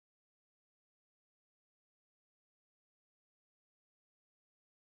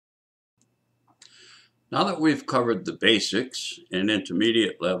Now that we've covered the basics and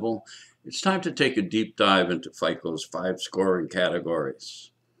intermediate level, it's time to take a deep dive into FICO's 5 scoring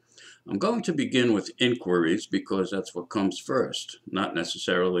categories. I'm going to begin with inquiries because that's what comes first, not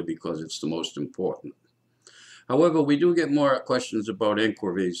necessarily because it's the most important. However, we do get more questions about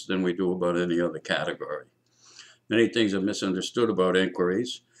inquiries than we do about any other category. Many things are misunderstood about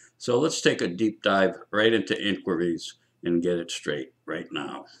inquiries, so let's take a deep dive right into inquiries and get it straight right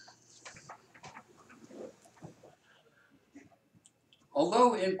now.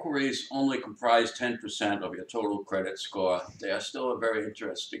 Although inquiries only comprise 10% of your total credit score, they are still a very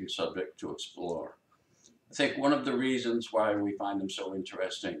interesting subject to explore. I think one of the reasons why we find them so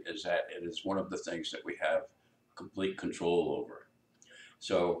interesting is that it is one of the things that we have complete control over.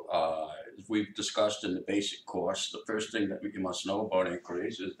 So, as we've discussed in the basic course, the first thing that you must know about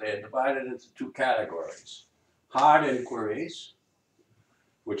inquiries is they are divided into 2 categories. Hard inquiries,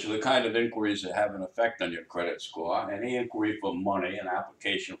 which are the kind of inquiries that have an effect on your credit score. Any inquiry for money, an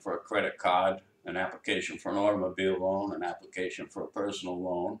application for a credit card, an application for an automobile loan, an application for a personal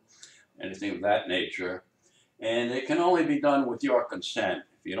loan, anything of that nature. And it can only be done with your consent.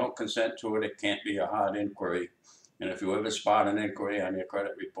 If you don't consent to it, it can't be a hard inquiry. And if you ever spot an inquiry on your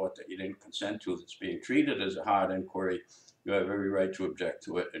credit report that you didn't consent to that's being treated as a hard inquiry, you have every right to object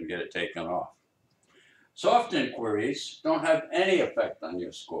to it and get it taken off. Soft inquiries don't have any effect on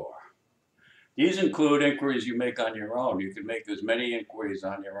your score. These include inquiries you make on your own. You can make as many inquiries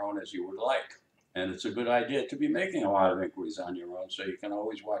on your own as you would like. And it's a good idea to be making a lot of inquiries on your own so you can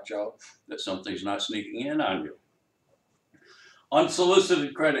always watch out that something's not sneaking in on you.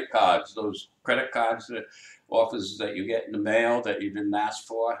 Unsolicited credit cards, those credit cards that offers that you get in the mail that you didn't ask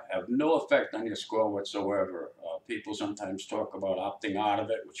for, have no effect on your score whatsoever. People sometimes talk about opting out of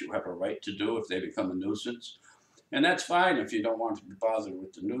it, which you have a right to do if they become a nuisance. And that's fine if you don't want to be bothered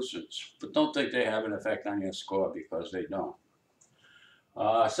with the nuisance. But don't think they have an effect on your score, because they don't.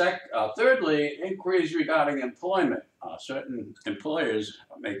 Thirdly, inquiries regarding employment. Certain employers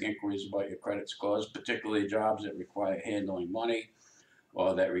make inquiries about your credit scores, particularly jobs that require handling money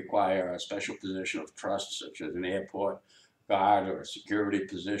or that require a special position of trust, such as an airport guard or a security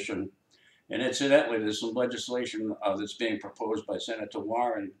position. And incidentally, there's some legislation that's being proposed by Senator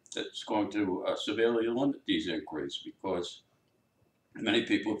Warren that's going to severely limit these inquiries, because many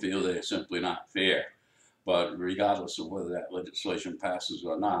people feel they are simply not fair. But regardless of whether that legislation passes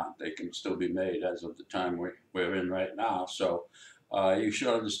or not, they can still be made as of the time we're in right now. So you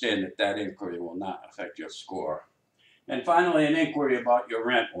should understand that that inquiry will not affect your score. And finally, an inquiry about your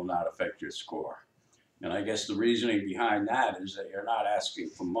rent will not affect your score. And I guess the reasoning behind that is that you're not asking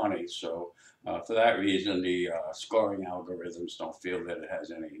for money. So for that reason, the scoring algorithms don't feel that it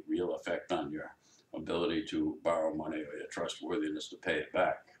has any real effect on your ability to borrow money or your trustworthiness to pay it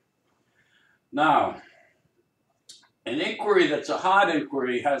back. Now, an inquiry that's a hard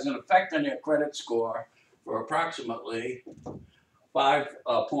inquiry has an effect on your credit score for approximately 5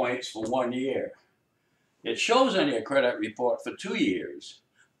 points for 1 year. It shows on your credit report for 2 years,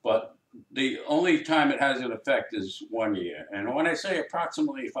 but the only time it has an effect is 1 year. And when I say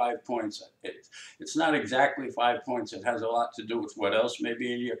approximately 5 points, it's not exactly 5 points. It has a lot to do with what else may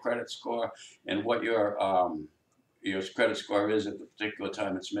be in your credit score and what your credit score is at the particular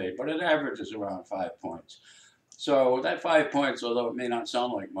time it's made. But it averages around 5 points. So that 5 points, although it may not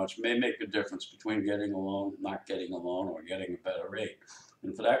sound like much, may make a difference between getting a loan, not getting a loan, or getting a better rate.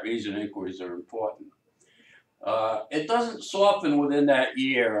 And for that reason, inquiries are important. It doesn't soften within that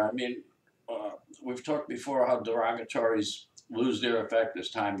year. I mean, we've talked before how derogatories lose their effect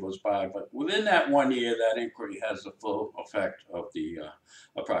as time goes by, but within that 1 year, that inquiry has the full effect of the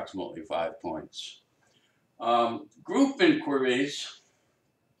approximately 5 points. Group inquiries,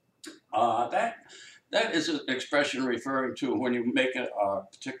 that is an expression referring to when you make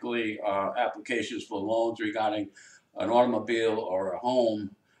particularly applications for loans regarding an automobile or a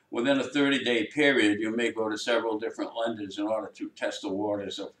home. Within a 30-day period, you may go to several different lenders in order to test the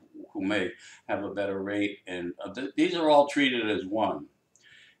waters of who may have a better rate. And these are all treated as one.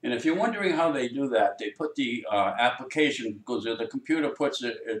 And if you're wondering how they do that, they put the application, because the computer puts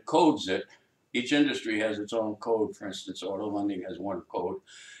it, it codes it. Each industry has its own code. For instance, auto lending has one code.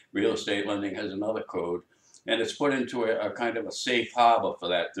 Real estate lending has another code. And it's put into a kind of a safe harbor for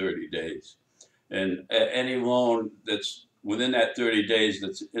that 30 days. And any loan that's within that 30 days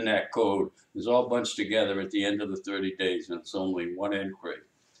that's in that code is all bunched together at the end of the 30 days, and it's only one inquiry.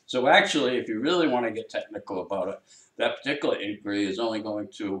 So actually, if you really want to get technical about it, that particular inquiry is only going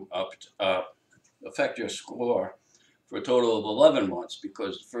to affect your score for a total of 11 months,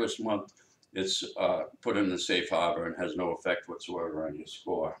 because the first month it's put in the safe harbor and has no effect whatsoever on your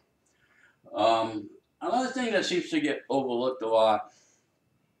score. Another thing that seems to get overlooked a lot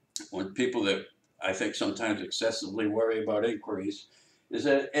when people that I think sometimes excessively worry about inquiries is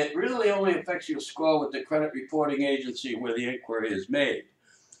that it really only affects your score with the credit reporting agency where the inquiry is made.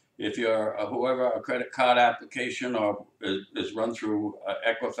 If you're whoever a credit card application or is run through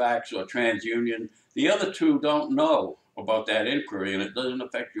Equifax or TransUnion, the other two don't know about that inquiry, and it doesn't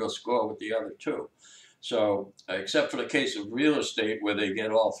affect your score with the other two. So, except for the case of real estate where they get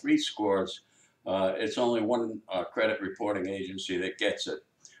all three scores, it's only one credit reporting agency that gets it.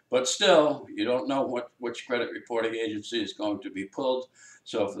 But still, you don't know which credit reporting agency is going to be pulled.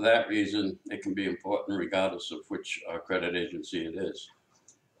 So for that reason, it can be important regardless of which credit agency it is.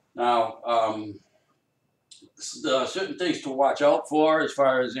 Now, certain things to watch out for as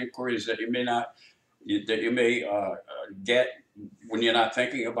far as inquiries that you may not that you may get when you're not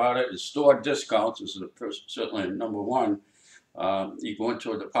thinking about it is store discounts. This is certainly number one. You go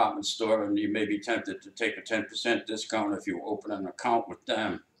into a department store and you may be tempted to take a 10% discount if you open an account with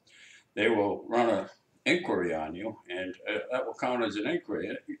them. They will run an inquiry on you, and that will count as an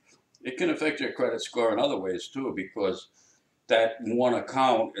inquiry. It can affect your credit score in other ways too, because that one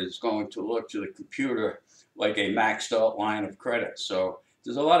account is going to look to the computer like a maxed out line of credit. So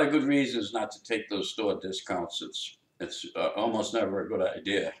there's a lot of good reasons not to take those store discounts. It's almost never a good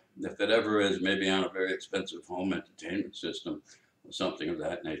idea. If it ever is, maybe on a very expensive home entertainment system or something of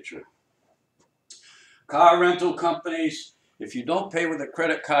that nature. Car rental companies, if you don't pay with a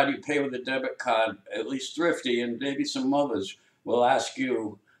credit card, you pay with a debit card. At least Thrifty and maybe some others will ask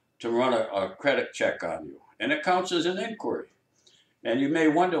you to run a credit check on you, and it counts as an inquiry. And you may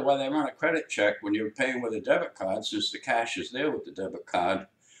wonder why they run a credit check when you're paying with a debit card, since the cash is there with the debit card.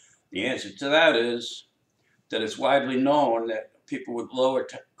 The answer to that is that it's widely known that people with lower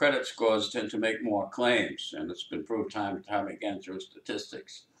credit scores tend to make more claims, and it's been proved time and time again through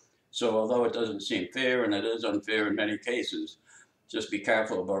statistics. So although it doesn't seem fair, and it is unfair in many cases, just be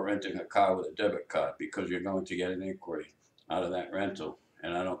careful about renting a car with a debit card, because you're going to get an inquiry out of that rental.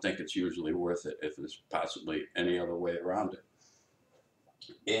 And I don't think it's usually worth it if there's possibly any other way around it.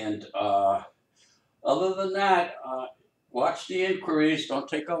 And other than that, watch the inquiries. Don't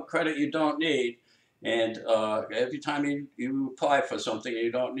take out credit you don't need. And every time you apply for something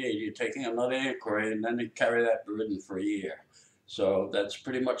you don't need, you're taking another inquiry, and then you carry that burden for a year. So that's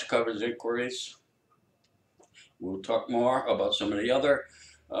pretty much covers inquiries. We'll talk more about some of the other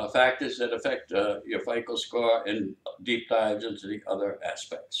factors that affect your FICO score and deep dives into the other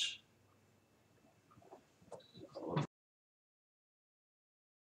aspects.